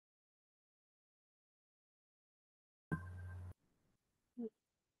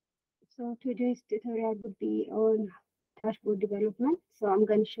So today's tutorial would be on dashboard development. So I'm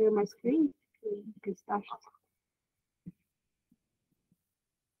going to share my screen. You can start.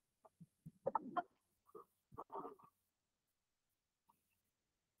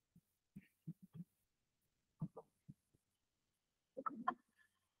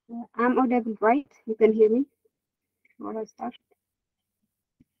 I'm audible, right? You can hear me before I start.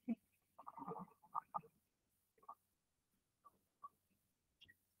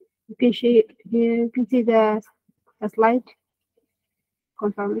 You can share. You can see the slide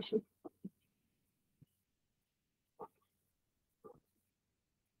confirmation.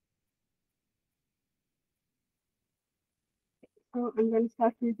 So I'm going to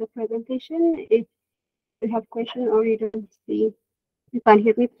start with the presentation. If you have question or you don't see, you can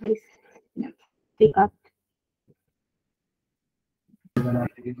hear me, please speak up.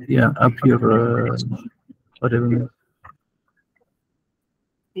 Yeah, up your whatever.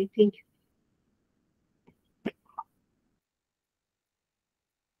 Okay, thank you.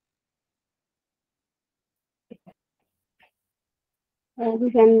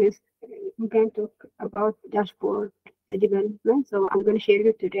 We can talk about dashboard development. So I'm going to share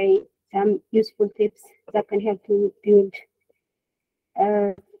you today some useful tips that can help you build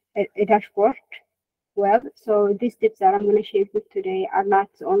a dashboard. Well, so these tips that I'm going to share with today are not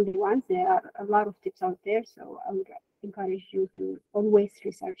the only ones. There are a lot of tips out there. So I would encourage you to always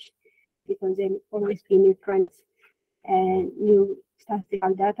research, because there will always be new trends and new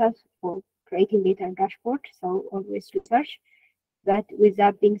statistical data for creating data dashboard. So always research. But with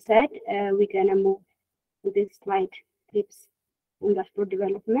that being said, we're gonna move to this slide, tips on dashboard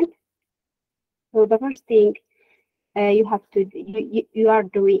development. So the first thing you have to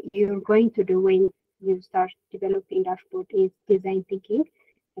you're going to do when you start developing dashboard is design thinking.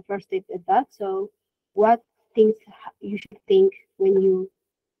 The first step is that. So what things you should think when you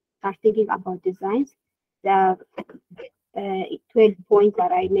start thinking about designs? The 12 points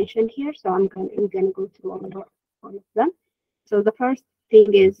that I mentioned here. So we're gonna go through all of them. So the first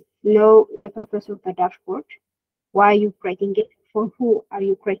thing is know the purpose of the dashboard. Why are you creating it? For who are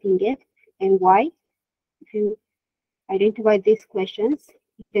you creating it? And why? If you identify these questions,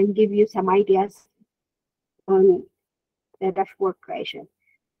 it can give you some ideas on the dashboard creation.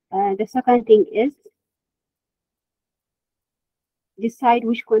 The second thing is decide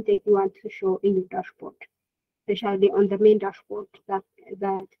which content you want to show in your dashboard, especially on the main dashboard that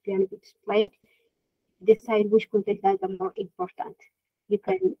can be displayed. Decide which content is the more important. You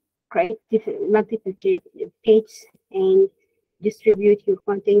can create multiple pages and distribute your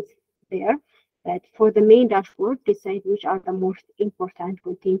content there. But for the main dashboard, decide which are the most important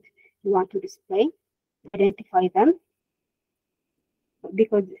content you want to display. Identify them,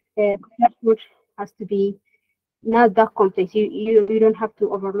 because the dashboard has to be not that complex. You don't have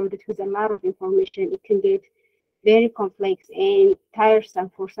to overload it with a lot of information. It can get very complex and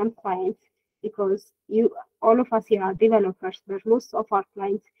tiresome for some clients, because all of us here are developers, but most of our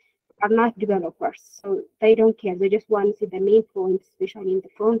clients are not developers, so they don't care. They just want to see the main points, especially in the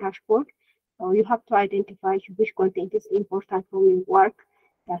front dashboard. So you have to identify which content is important for your work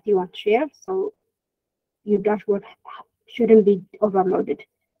that you want to share. So your dashboard shouldn't be overloaded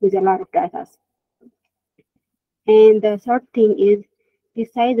with a lot of data. And the third thing is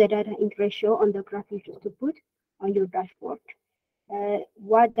decide the data ink ratio on the graph you choose to put on your dashboard.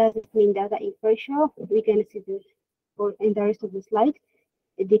 What does it mean, data ink ratio? We're going to see this in the rest of the slide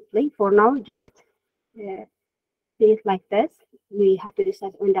deeply. For now, just things like this, we have to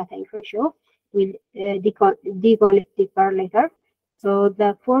decide on data ink ratio. We'll dig on it deeper later. So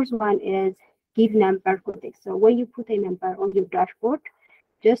the fourth one is give number context. So when you put a number on your dashboard,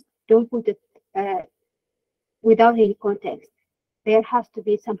 just don't put it without any context. There has to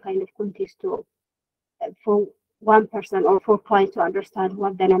be some kind of context to for one person or for clients to understand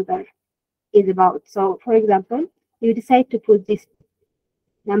what the number is about. So for example, you decide to put this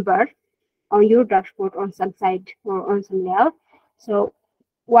number on your dashboard on some side or on some layout. So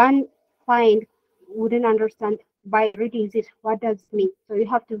one client wouldn't understand by reading this, what does it mean? So you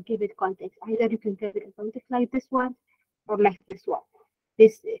have to give it context. Either you can give it a context like this one or like this one.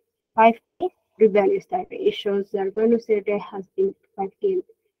 This 5K revenue study, it shows the revenue survey has been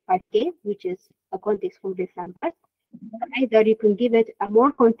 5K, which is a context for this number. Either you can give it a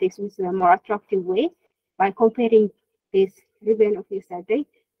more context with a more attractive way by comparing this revenue of this survey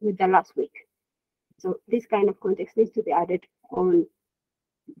with the last week. So this kind of context needs to be added on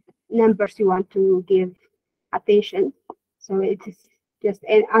numbers you want to give attention. So it is just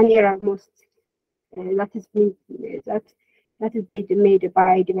an error most that is made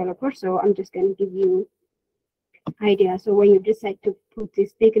by developers. So I'm just going to give you idea. So when you decide to put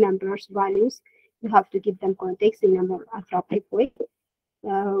these big numbers values, you have to give them context in a more attractive way.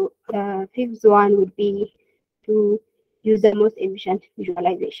 So fifth one would be to use the most efficient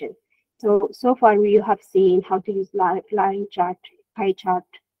visualization. So far we have seen how to use line chart, pie chart,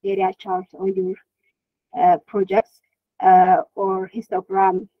 area charts on your projects, or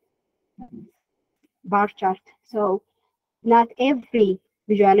histogram, bar chart. So not every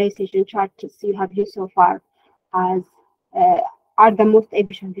visualization charts you have used so far has are the most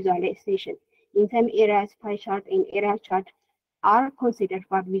efficient visualization. In some areas, pie chart and area chart are considered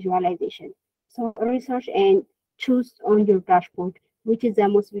for visualization. So research and choose on your dashboard which is the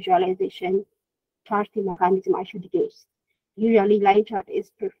most visualization charting mechanism I should use. Usually line chart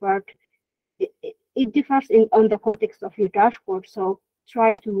is preferred. It differs on the context of your dashboard, so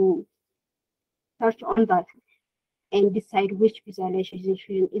try to search on that and decide which visualization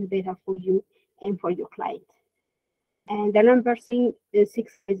is better for you and for your client. And the number thing is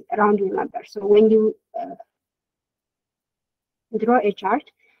 6 is around your number. So when you draw a chart,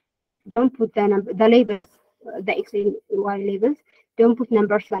 don't put the number, the labels, the X and Y labels. Don't put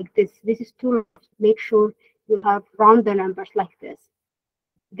numbers like this. This is too long. Make sure you have round the numbers like this.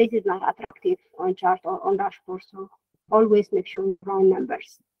 This is not attractive on chart or on dashboard. So always make sure you round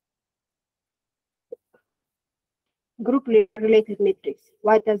numbers. Group related metrics.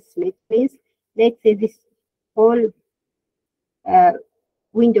 What does it mean? Let's say this whole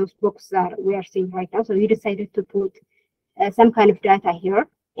Windows box that we are seeing right now. So you decided to put some kind of data here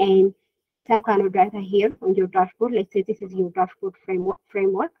and some kind of data here on your dashboard. Let's say this is your dashboard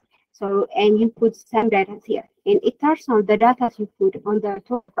framework. So, and you put some data here, and it turns out the data you put on the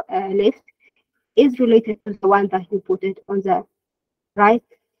top left is related to the one that you put it on the right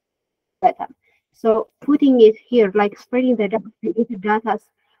bottom. So putting it here, like spreading the data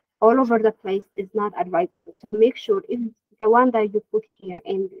all over the place, is not advisable. So make sure if the one that you put here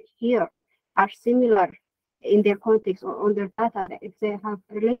and here are similar in their context or on their data, if they have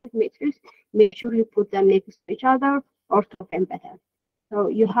related metrics, make sure you put them next to each other or top and bottom. So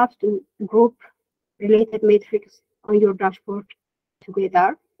you have to group related metrics on your dashboard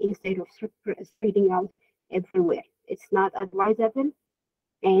together instead of spreading out everywhere. It's not advisable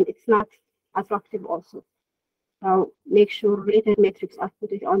and it's not attractive also. So make sure related metrics are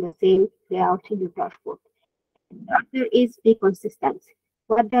put on the same layout in your dashboard. The other is be consistent.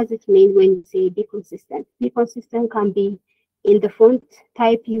 What does it mean when you say be consistent? Be consistent can be in the font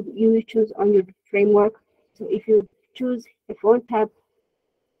type you choose on your framework. So if you choose a font type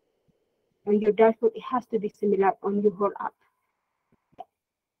on your dashboard, it has to be similar on your whole app.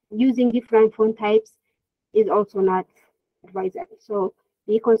 Using different font types is also not advisable. So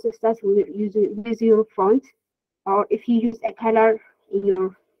be consistent with your font, or if you use a color in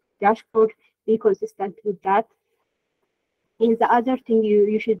your dashboard, be consistent with that. And the other thing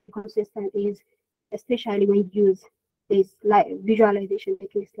you should be consistent is, especially when you use this visualization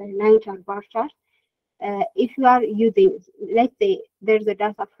techniques like line chart, bar chart. If you are using, let's say there's a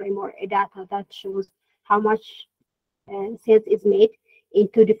data frame or a data that shows how much sales is made in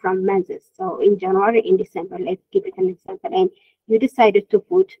 2 different months. So in January, in December, let's give it an example. And you decided to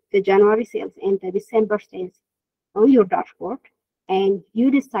put the January sales and the December sales on your dashboard, and you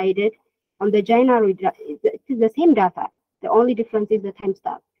decided on the January, it is the same data. The only difference is the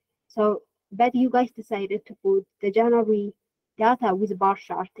timestamp. So, but you guys decided to put the January data with bar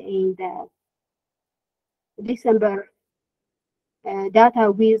chart and the December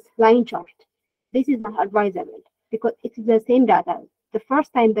data with line chart. This is not advisable because it is the same data. The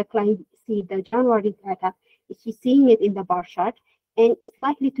first time the client sees the January data, she's seeing it in the bar chart, and it's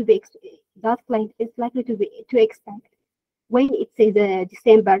likely to be that client is likely to expect when it says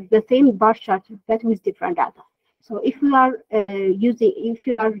December the same bar chart but with different data. So if you are if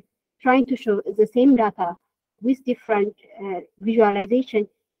you are trying to show the same data with different visualization,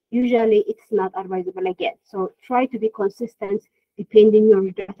 usually it's not advisable again. So try to be consistent depending on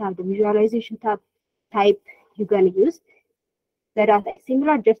your data, the visualization type you're going to use. The data is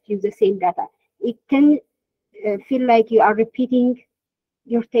similar, just use the same data. It can feel like you are repeating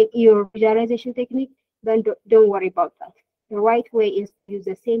your visualization technique, then don't worry about that. The right way is to use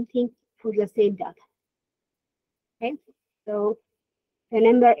the same thing for the same data. Okay, so the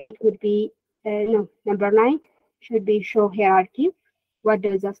number 8 would be, number 9 should be show hierarchy. What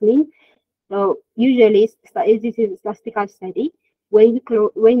does that mean? So usually this is a statistical study. When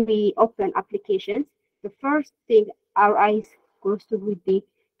we open applications, the first thing our eyes goes to would be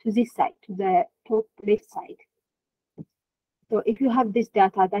to this side, to the top left side. So if you have this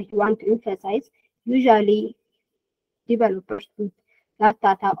data that you want to emphasize, usually developers put that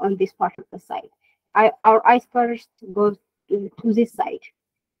data on this part of the site. our eyes first goes to this side.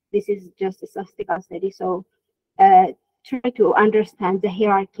 This is just a statistical study. So try to understand the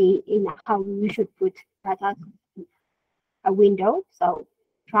hierarchy in how we should put data a window. So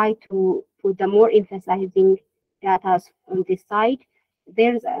try to put the more emphasizing data on this side.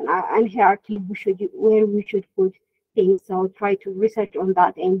 There's an hierarchy where we should put things. So try to research on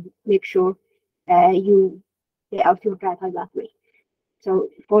that and make sure you lay out your data that way. So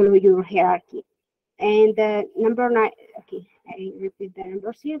follow your hierarchy. And number 9, okay, I repeat the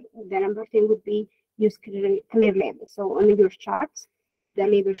numbers here. The number 10 would be use clear labels. So on your charts, the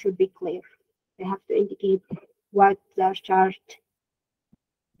label should be clear. They have to indicate what the chart,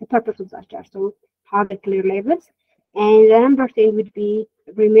 the purpose of the chart. So have a clear labels. And the number 10 would be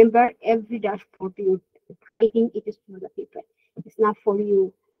remember every dashboard you're creating, it is for the people. It's not for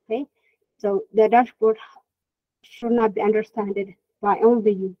you. Okay. So the dashboard should not be understood by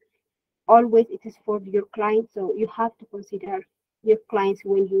only you. Always it is for your clients, so you have to consider your clients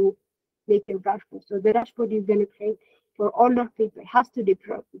when you make your dashboard. So the dashboard you're going to create for older people has to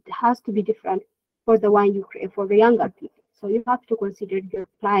be different for the one you create for the younger people. So you have to consider your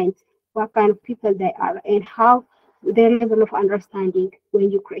clients, what kind of people they are, and how their level of understanding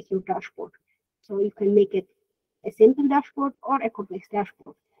when you create your dashboard. So you can make it a simple dashboard or a complex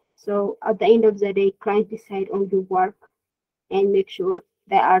dashboard. So at the end of the day, clients decide on your work and make sure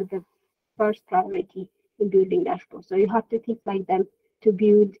they are the first priority in building dashboards. So you have to think like them to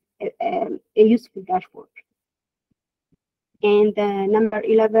build a useful dashboard. And number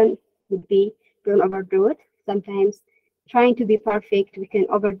 11 would be don't overdo it. Sometimes trying to be perfect, we can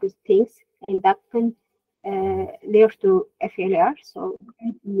overdo things, and that can lead to a failure. So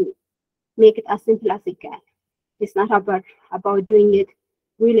make it as simple as you can. It's not about doing it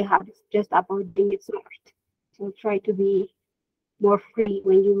really hard. It's just about doing it smart. So try to be more free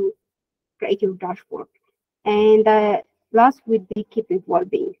when you create your dashboard. And last would be keep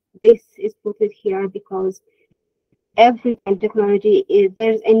evolving. This is put here because every time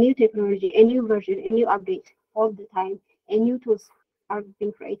there's a new technology, a new version, a new update all the time, and new tools are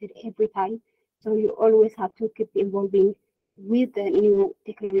being created every time. So you always have to keep evolving with the new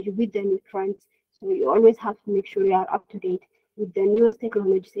technology, with the new trends. So you always have to make sure you are up to date with the newest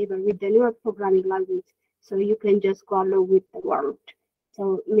technology, with the newest programming language, so you can just go along with the world.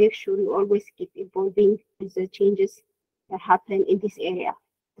 So make sure you always keep evolving with the changes that happen in this area.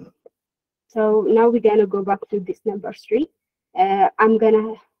 So now we're gonna go back to this number 3.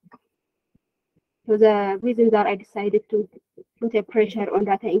 So the reason that I decided to put a pressure on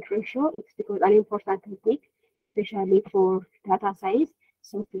data ink ratio is because an important technique, especially for data science.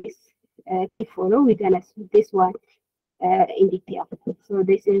 So please keep follow. We're gonna see this one in detail. So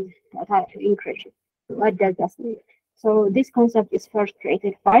this is data ink ratio. What does that mean? So this concept is first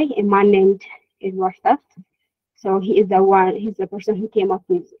created by a man named Edward Taft. So he's the person who came up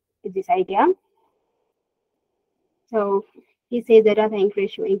with this idea. So he says the data ink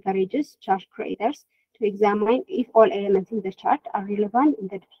ratio encourages chart creators to examine if all elements in the chart are relevant in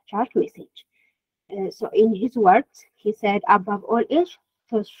the chart message. So in his words, he said, above all else,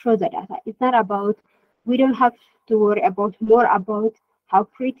 so show the data. It's not about, we don't have to worry about more about how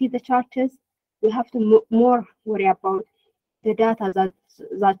pretty the chart is. We have to more worry about the data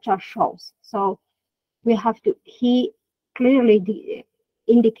that chart shows. So we have to, he clearly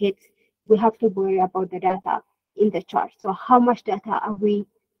indicates we have to worry about the data in the chart. So how much data are we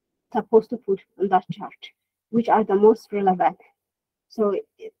supposed to put on that chart? Which are the most relevant? So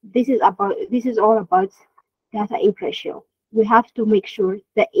this is all about data ink ratio. We have to make sure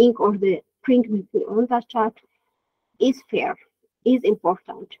the ink or the print we put on that chart is fair, is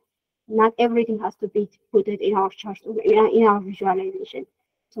important. Not everything has to be put in our chart or in our visualization.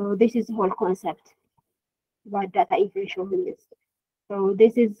 So this is the whole concept what data ink ratio is. So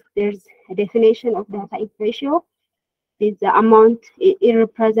there's a definition of data ink ratio. Is the amount it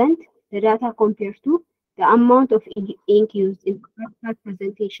represents the data compared to the amount of ink used in graphical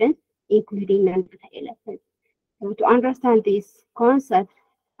presentation, including non-data elements. So to understand this concept,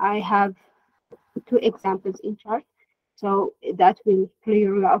 I have 2 examples in chart. So that will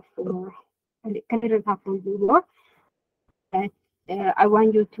clear up more. I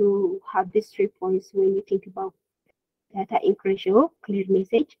want you to have these 3 points when you think about data ink ratio, clear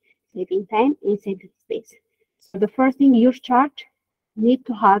message, saving time, and saving space. So the first thing, your chart need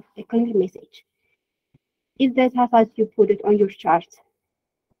to have a clear message. If the data you put it on your chart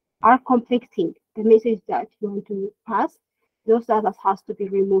are conflicting the message that you want to pass, those data has to be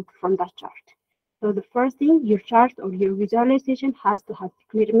removed from that chart. So the first thing, your chart or your visualization has to have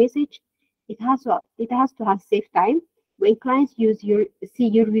a clear message. It has to have save time. When clients see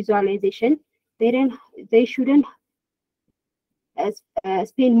your visualization, they shouldn't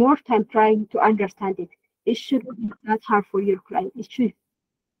spend more time trying to understand it. It should be not hard for your client. It should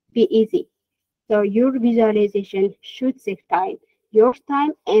be easy. So your visualization should save time, your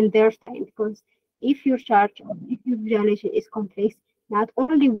time and their time, because if your chart or if your visualization is complex, not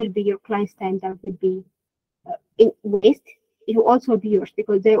only will be your client's time that will be in waste, it will also be yours,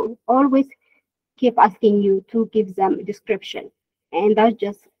 because they will always keep asking you to give them a description, and that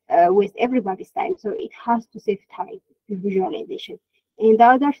just waste everybody's time. So it has to save time with visualization. And the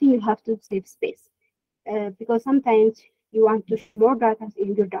other thing, you have to save space, because sometimes you want to show more data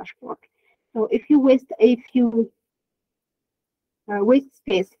in your dashboard. So if you waste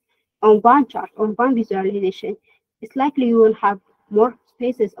space on one chart, on one visualization, it's likely you will have more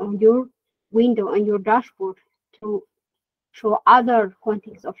spaces on your window, on your dashboard, to show other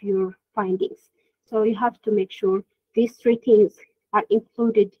context of your findings. So you have to make sure these three things are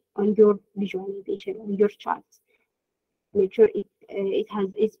included on your visualization, on your charts. Make sure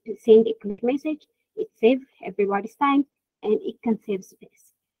it's send a clear message, it saves everybody's time, and it can save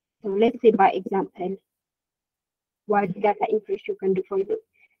space. So let's say, by example, what data increase you can do for you.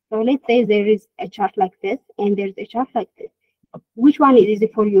 So let's say there is a chart like this, and there's a chart like this. Which one is easy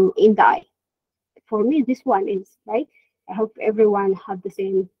for you in the eye? For me, this one is, right? I hope everyone have the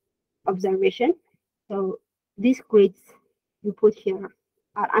same observation. So these grids you put here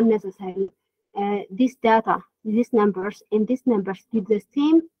are unnecessary. This data, these numbers, and these numbers give the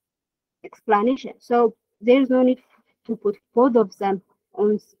same explanation. So there's no need to put both of them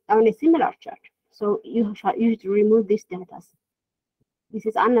on a similar chart. So you should remove these data. This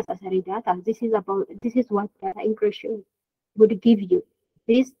is unnecessary data. This is what data inclusion would give you.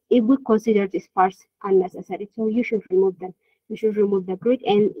 It would consider this parts unnecessary. So you should remove them. You should remove the grid,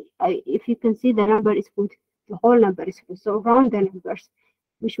 and if you can see, the number is put, the whole number is put. So round the numbers,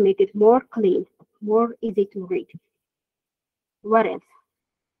 which make it more clean, more easy to read. What else?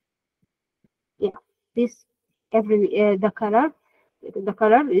 Yeah, this the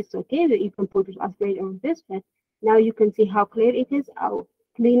color is okay. You can put it as gray on this, but now you can see how clear it is, how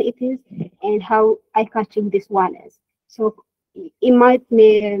clean it is, and how eye-catching this one is. So it might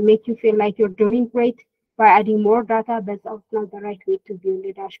make you feel like you're doing great by adding more data, but that's not the right way to view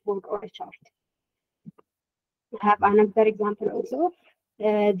the dashboard or a chart. I have another example also.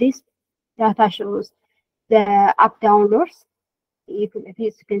 This data shows the app downloads. If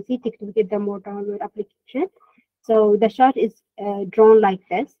you can see, TikTok get the more download application. So the chart is drawn like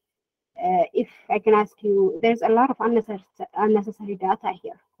this. If I can ask you, there's a lot of unnecessary data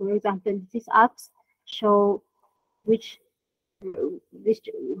here. For example, these apps show which this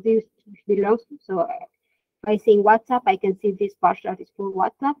belongs to. So by saying WhatsApp, I can see this bar chart is for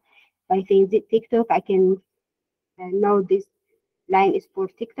WhatsApp. By saying TikTok, I can know this line is for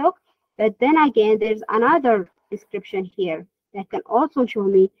TikTok. But then again, there's another description here that can also show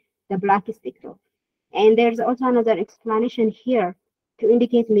me the black is TikTok. And there's also another explanation here to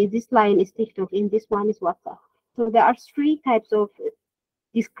indicate me this line is TikTok and this one is WhatsApp. So there are three types of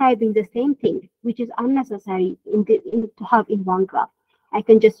describing the same thing, which is unnecessary to have in one graph. I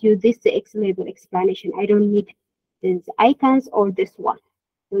can just use this X label explanation. I don't need these icons or this one.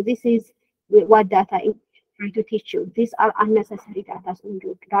 So this is what data is trying to teach you. These are unnecessary data on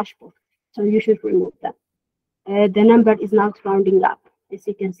your dashboard, so you should remove them. The number is not rounding up, as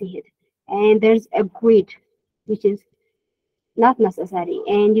you can see it. And there's a grid, which is not necessary.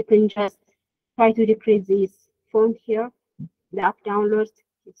 And you can just try to decrease this font here. The app downloads,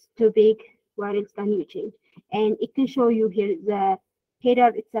 it's too big. What else can you change? And it can show you here the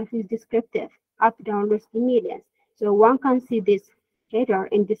header itself is descriptive. App downloads in millions. So one can see this header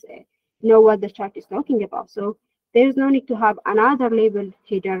and this know what the chart is talking about. So there's no need to have another label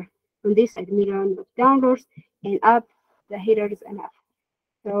header on this side, million of downloads, and up the header is enough.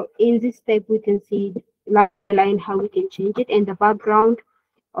 So in this step, we can see line how we can change it, and the background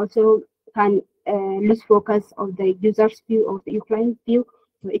also can lose focus of the user's view or the client view.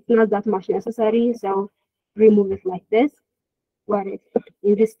 So it's not that much necessary. So remove it like this. Whereas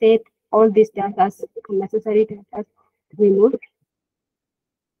in this state, all these data, unnecessary data, removed.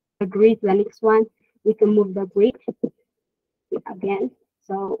 The grid, the next one, we can move the grid again.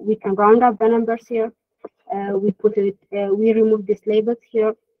 So we can round up the numbers here. We put it. We remove these labels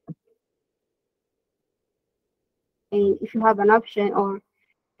here. And if you have an option or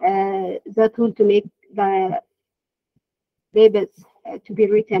the tool to make the labels to be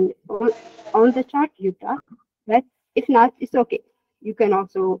written on the chart, you do. But if not, it's okay. You can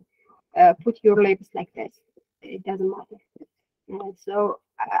also put your labels like this. It doesn't matter. So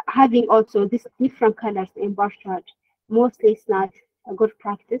having also these different colors in bar chart, mostly it's not a good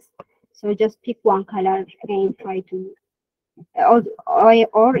practice. So just pick one color and try to,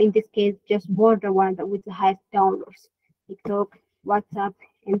 or in this case, just board the one that with the highest downloads, TikTok, WhatsApp,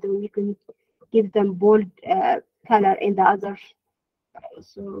 and then you can give them bold color in the other,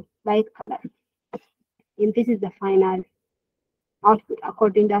 so light color. And this is the final output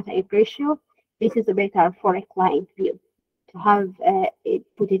according to data ratio. This is better for a client view to have it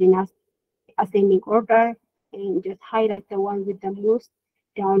put it in ascending order and just highlight the one with the most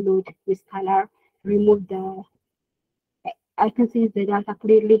download with color. Remove the, I can see the data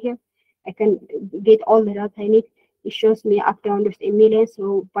clearly here. I can get all the data I need. It shows me up downloads a million.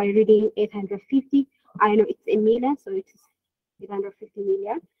 So by reading 850, I know it's a million. So it's 850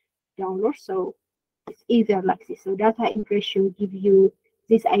 million downloads. So it's easier like this. So data integration give you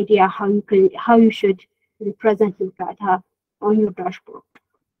this idea how you should represent your data on your dashboard.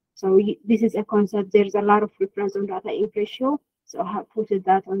 So this is a concept. There's a lot of reference on data integration. So I have put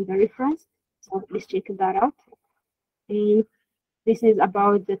that on the reference. So please check that out. And this is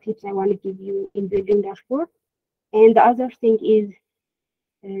about the tips I want to give you in building dashboard. And the other thing is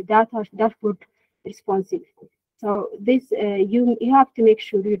dashboard responsive. So this you have to make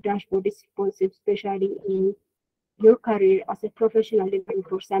sure your dashboard is responsive, especially in your career as a professional living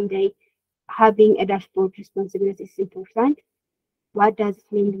for someday. Having a dashboard responsiveness is important. What does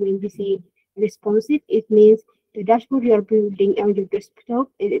it mean when we say responsive? It means the dashboard you are building on your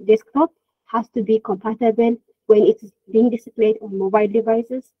desktop has to be compatible when it is being displayed on mobile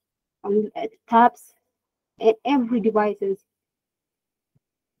devices, on tabs, and every devices.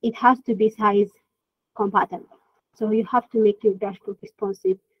 It has to be size compatible. So you have to make your dashboard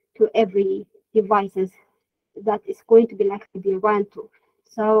responsive to every devices that is going to be like the one to.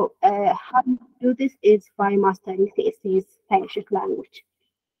 So how you do this is by mastering CSS style sheet language.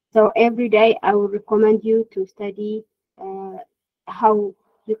 So every day I will recommend you to study how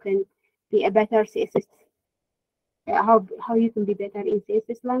you can be a better CSS, how you can be better in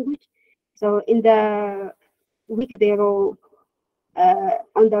CSS language. So in the week 0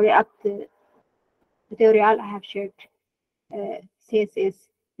 on the React tutorial, I have shared CSS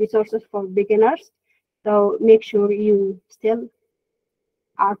resources for beginners. So make sure you still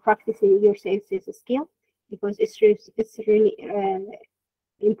are practicing your CSS skill because it's really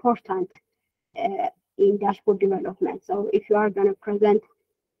important in dashboard development. So if you are going to present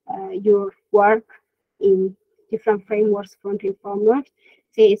your work in different frameworks, front-end frameworks,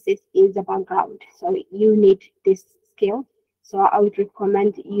 CSS is the background. So you need this skill. So I would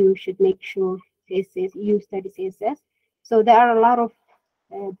recommend you should make sure CSS, you study CSS. So there are a lot of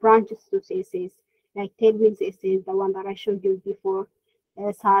branches to CSS, like Tailwind CSS, the one that I showed you before,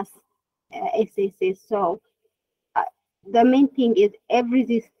 SAS, SSS. So the main thing is every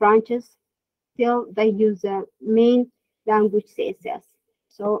these branches still they use the main language CSS.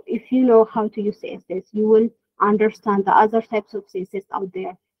 So if you know how to use CSS, you will understand the other types of CSS out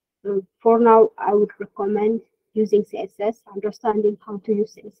there. So for now, I would recommend using CSS. Understanding how to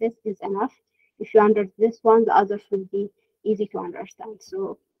use CSS is enough. If you understand this one, the others will be easy to understand.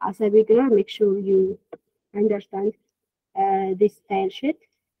 So as a beginner, make sure you understand this style sheet.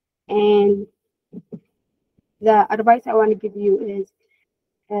 And the advice I want to give you is,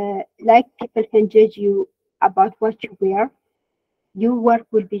 like people can judge you about what you wear, your work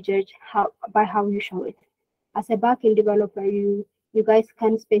will be judged by how you show it. As a backend developer, you guys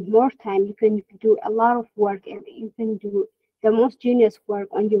can spend more time. You can do a lot of work, and you can do the most genius work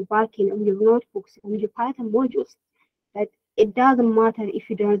on your backend, on your notebooks, on your Python modules. But it doesn't matter if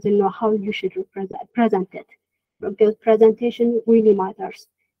you don't know how you should present it, because presentation really matters.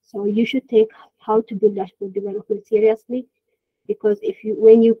 So you should take how to build dashboard development seriously, because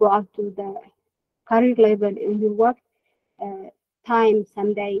when you go out to the career level in your work time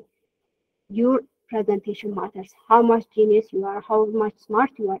someday, your presentation matters. How much genius you are, how much smart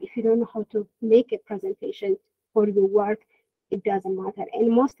you are. If you don't know how to make a presentation for your work, it doesn't matter. And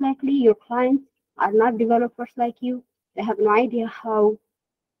most likely your clients are not developers like you. They have no idea how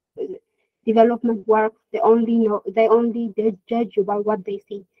development works. They only judge you by what they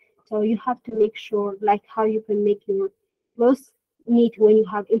see. So you have to make sure, like how you can make your close neat when you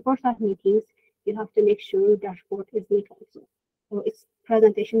have important meetings, you have to make sure your dashboard is neat also. So its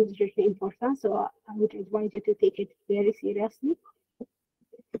presentation is really important. So I would advise you to take it very seriously.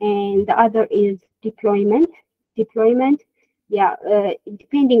 And the other is deployment. Yeah,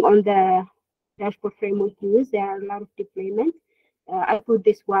 depending on the dashboard framework you use, there are a lot of deployment. I put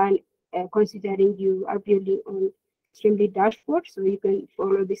this one considering you are building on Streamlit dashboard, so you can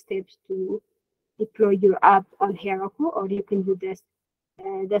follow the steps to deploy your app on Heroku, or you can do this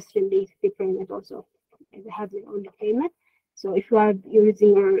the Streamlit deployment also. They have their own deployment. So if you are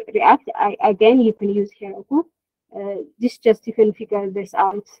using React, again, you can use Heroku. This just you can figure this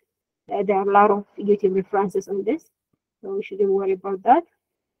out. There are a lot of YouTube references on this, so we shouldn't worry about that.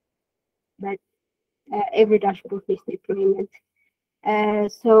 But every dashboard needs deployment.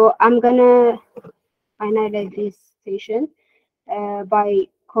 So I'm gonna finalize this session by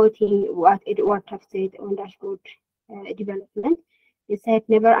quoting what I've said on dashboard development. It said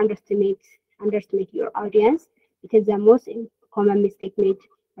never underestimate your audience. It is the most common mistake made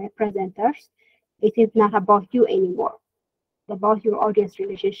by presenters. It is not about you anymore. It's about your audience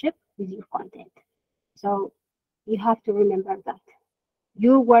relationship with your content. So you have to remember that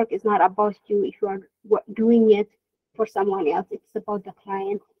your work is not about you if you are doing it for someone else. It's about the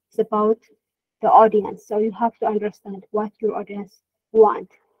client. It's about the audience. So you have to understand what your audience want.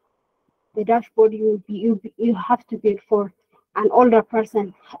 The dashboard you have to build for an older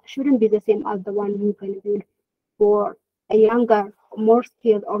person shouldn't be the same as the one you can build for a younger, more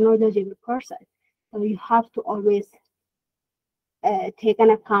skilled or knowledgeable person. So you have to always take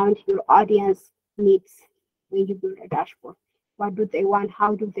an account your audience needs when you build a dashboard. What do they want?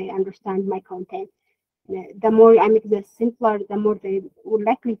 How do they understand my content? The more I make this simpler, the more they would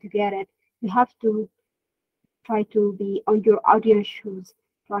likely to get it. You have to try to be on your audience shoes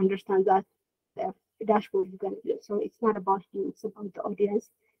to understand that the dashboard you're going to do. So it's not about you, it's about the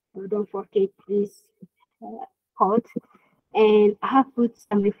audience. So don't forget this code. And I have put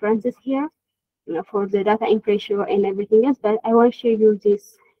some references here for the data in ratio and everything else, but I want to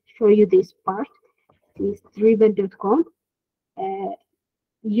show you this part. This dribble.com.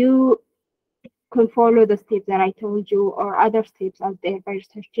 You can follow the steps that I told you or other steps out there by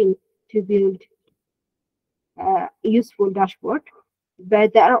searching to build a useful dashboard.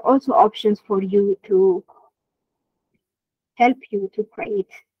 But there are also options for you to help you to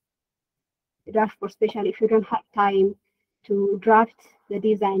create the dashboard, especially if you don't have time to draft the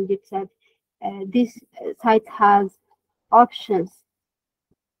design itself. This site has options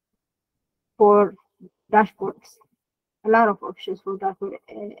for dashboards, a lot of options for dashboard.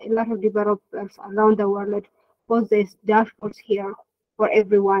 A lot of developers around the world post these dashboards here for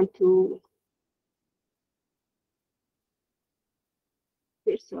everyone to.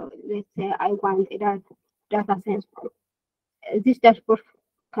 So let's say I want a data science. This dashboard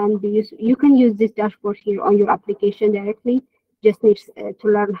can be used. You can use this dashboard here on your application directly. Just need to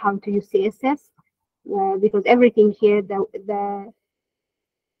learn how to use CSS because everything here, the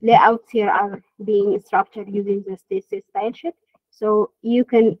layouts here are being structured using the CSS style sheet. So you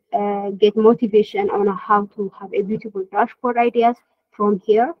can get motivation on how to have a beautiful dashboard ideas from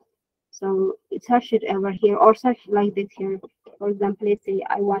here. So search it over here or search like this here. For example, let's say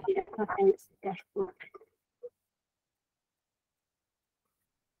I want a data science dashboard.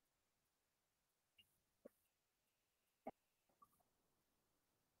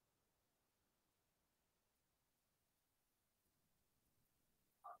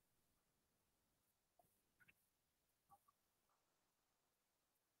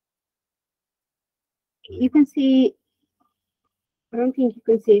 You can see, I don't think you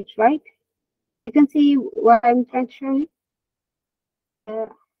can see it, right? You can see what I'm trying to show you.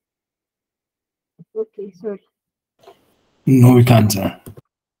 Okay, sorry. No, we can't. Okay.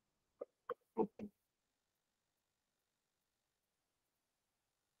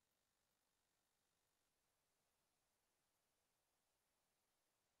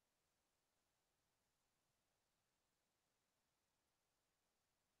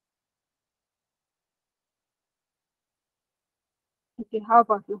 Okay, how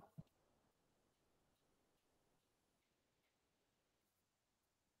about now?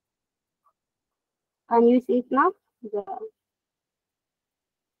 Can you see it now?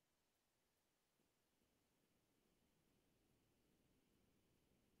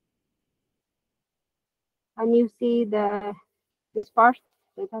 Can you see this part,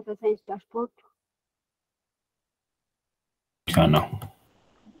 the data science dashboard? We can now.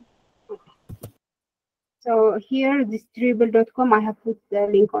 So here, this dribble.com, I have put the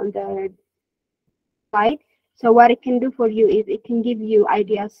link on the slide. So what it can do for you is it can give you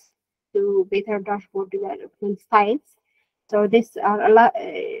ideas to better dashboard development styles. So this are a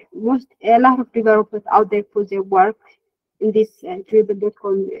lot of developers out there put their work in this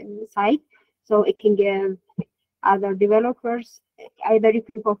dribble.com site. So it can give other developers, either you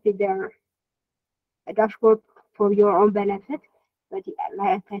can copy their dashboard for your own benefit, but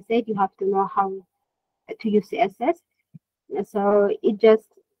like I said, you have to know how to use CSS. So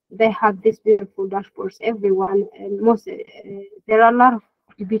they have these beautiful dashboards. Everyone, there are a lot of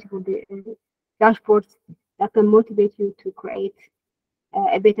beautiful dashboards that can motivate you to create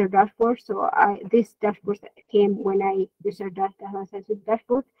a better dashboard. So this dashboard came when I researched data science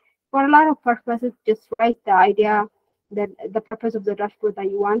dashboard. For a lot of purposes, just write the idea, the purpose of the dashboard that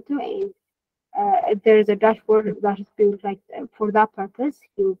you want to, and if there is a dashboard that is built like for that purpose,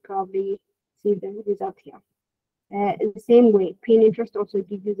 you'll probably see the result here. In the same way, Pinterest also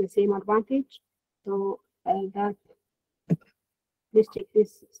gives you the same advantage. So that please check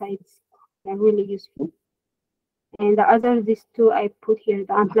these sites; they're really useful. And the other, these two I put here,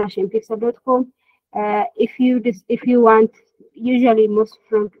 the Unflash and Pixel.com. If you want, usually most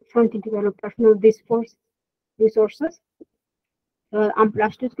front-end developers know these four resources.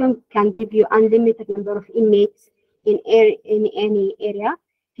 Unflash.com can give you unlimited number of images in any area.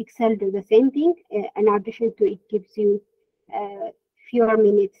 Pixel do the same thing. In addition to it, gives you fewer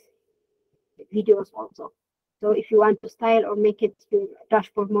minutes videos also. So if you want to style or make it your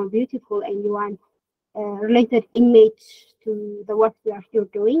dashboard more beautiful and you want related image to the work that you're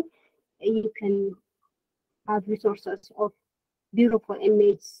doing, you can have resources of beautiful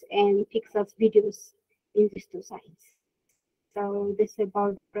images and pixels videos in these two sites. So this is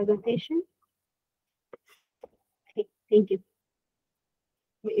about the presentation. Okay, thank you.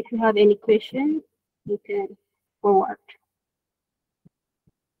 If you have any question, you can forward.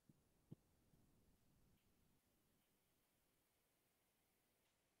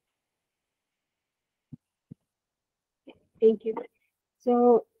 Thank you.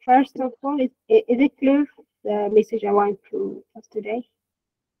 So first of all, is it clear the message I want to pass today?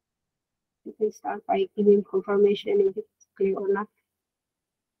 You can start by giving confirmation if it's clear or not.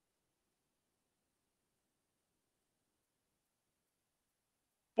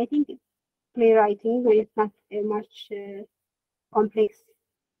 I think it's clear. I think it's not a much complex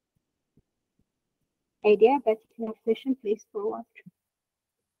idea, but if you have question, please forward.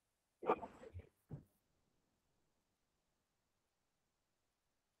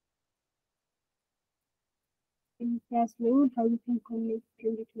 In class mode, how you can connect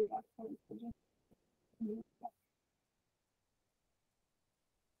to that project.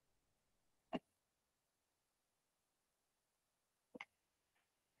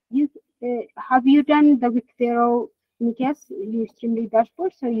 Have you done the with zero Nikas you Streamlit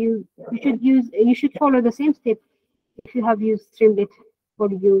dashboard? So you should follow the same step if you have used Streamlit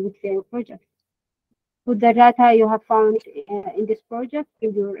for your with zero project. Put the data you have found in this project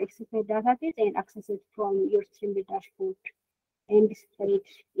in your XSL database and access it from your Streamlit dashboard and display it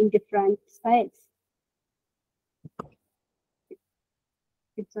in different styles.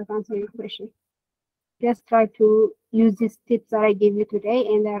 It's an answer your question. Just try to use these tips that I gave you today,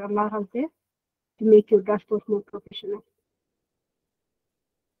 and there are a lot of them to make your dashboard more professional.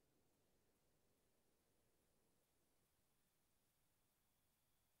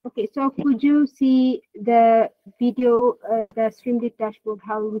 Okay, so could you see the video, the Streamlit dashboard,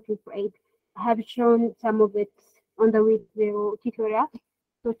 how we can create? I have shown some of it on the video tutorial,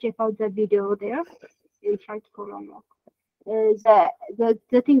 so check out the video there and try to follow along.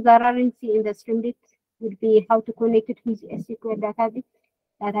 The things that aren't seen in the Streamlit would be how to connect it with SQL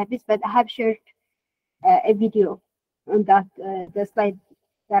database, but I have shared a video on that, the slide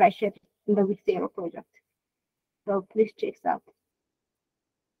that I shared in the Zero project. So please check that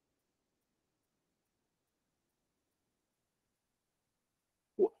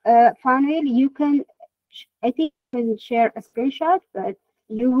out. Finally, you can, I think you can share a screenshot, but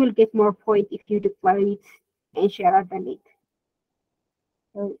you will get more point if you deploy it and share at the link.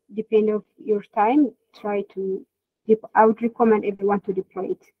 So depending on your time, try to, I would recommend everyone to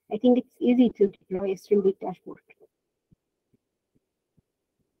deploy it. I think it's easy to deploy a Streamlit dashboard.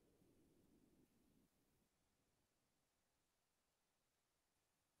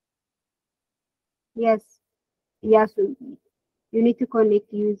 Yes, yes, you need to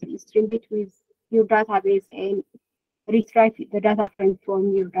connect, use Streamlit with your database and retrieve the data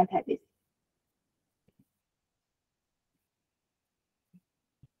from your database.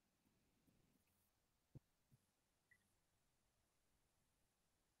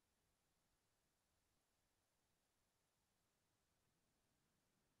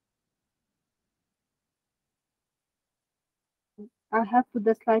 I have put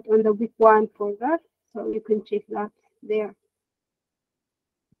the slide on the week 1 folder, so you can check that there.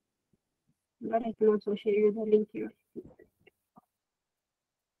 But I can also share you the link here.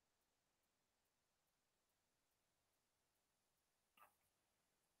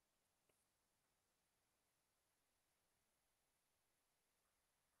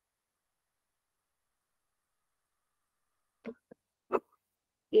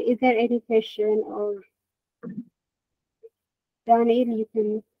 Is there any question or Daniel, you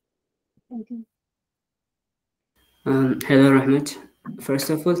can continue. Hello, Rahmat. First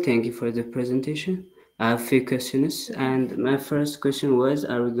of all, thank you for the presentation. I have a few questions, and my first question was,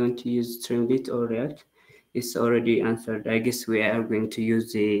 are we going to use Streamlit or React? It's already answered. I guess we are going to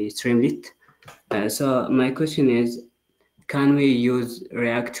use the Streamlit. So my question is, can we use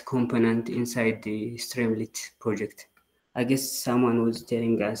React component inside the Streamlit project? I guess someone was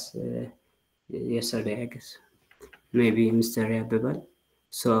telling us yesterday, I guess, maybe Mr. Yabebal.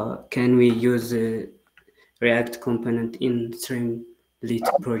 So can we use React component in Streamlit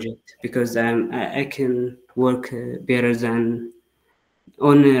project? Because I can work better than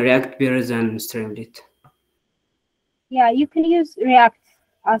on React better than Streamlit. Yeah, you can use React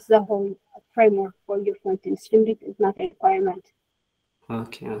as the whole framework for your front-end. Streamlit is not a requirement.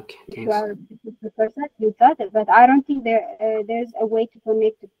 Okay, If thanks. you are prefer that, use that. But I don't think there's a way to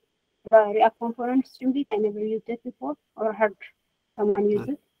connect React component Streamlit. I never used it before or heard someone use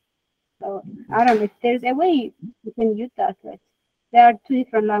it. So I don't know if there's a way you can use that. But there are two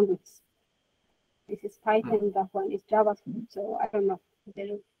different languages. This is Python, that one is JavaScript. So I don't know if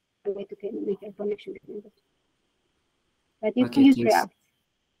there's a way to make a connection between them. But you can use Thanks. React.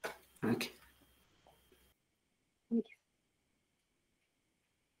 Okay.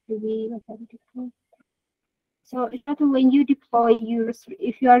 So when you deploy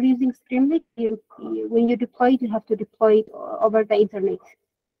if you are using Streamlit, when you deploy it, you have to deploy it over the internet.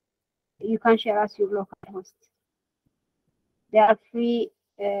 You can share as your local host. There are free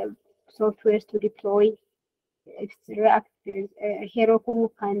softwares to deploy. It's React. There's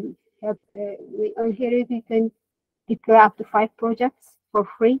Heroku can help. On Heroku, you can deploy up to 5 projects for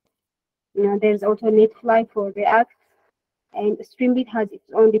free. There's also Netfly for React, and Streamlit has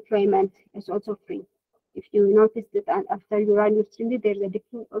its own deployment. It's also free. If you notice that after you run your Streamlit, there's a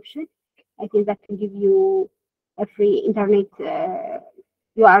deploy option. I think that can give you a free internet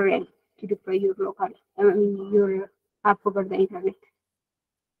URL to deploy your your app over the internet.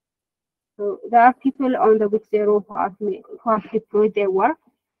 So there are people on the Wix0 who have deployed their work.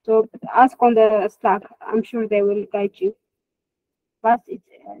 So ask on the Slack. I'm sure they will guide you. But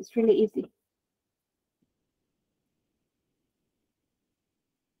it's really easy.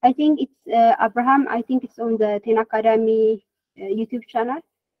 I think it's Abraham. I think it's on the 10 Academy YouTube channel.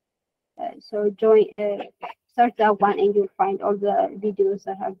 So join, search that one, and you'll find all the videos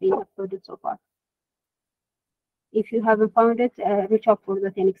that have been uploaded so far. If you haven't found it, reach out for the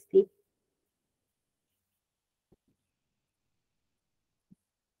 10x team.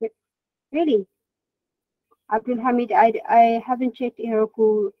 Really, Abdul Hamid, I haven't checked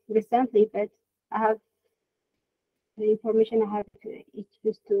Heroku recently, but I have the information I have. It's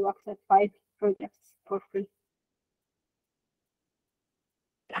used to accept 5 projects for free.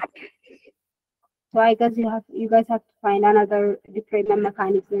 So I guess you guys have to find another deployment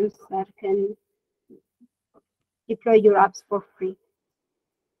mechanisms that can deploy your apps for free.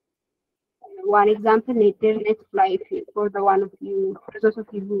 One example, there's Netfly for those of you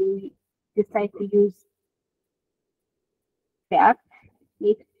who decide to use React,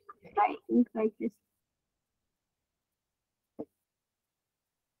 Netfly, things like this.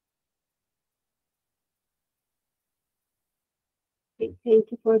 Okay,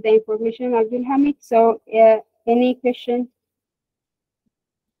 thank you for the information, Abdul Hamid. So, any questions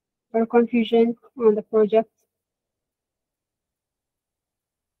or confusion on the project?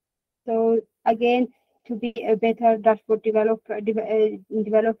 So again, to be a better dashboard developer in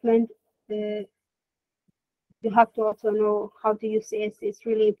development, you have to also know how to use CSS. It's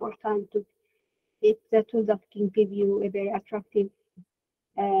really important. It's a tool that can give you a very attractive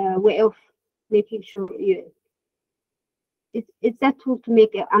way of making sure it's a tool to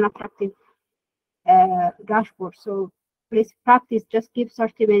make an attractive dashboard. So please practice. Just give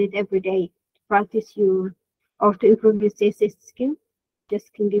 30 minutes every day to practice or to improve your CSS skill.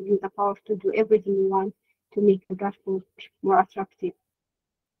 Just can give you the power to do everything you want to make the dashboard more attractive.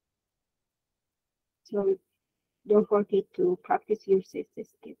 So don't forget to practice your CSS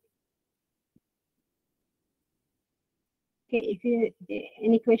skill. Okay, if you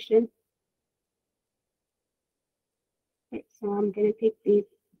any questions, okay, so I'm gonna take the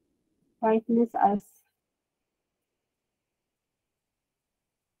 5 minutes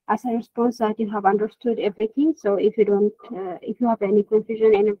as a response that you have understood everything. So if you have any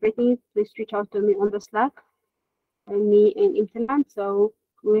confusion and everything, please reach out to me on the Slack, and me and Imtihan. So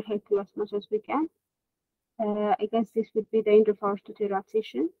we'll help you as much as we can. I guess this would be the end of our tutorial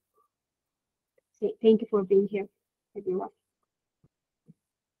session. So thank you for being here, everyone.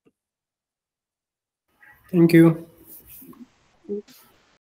 Thank you.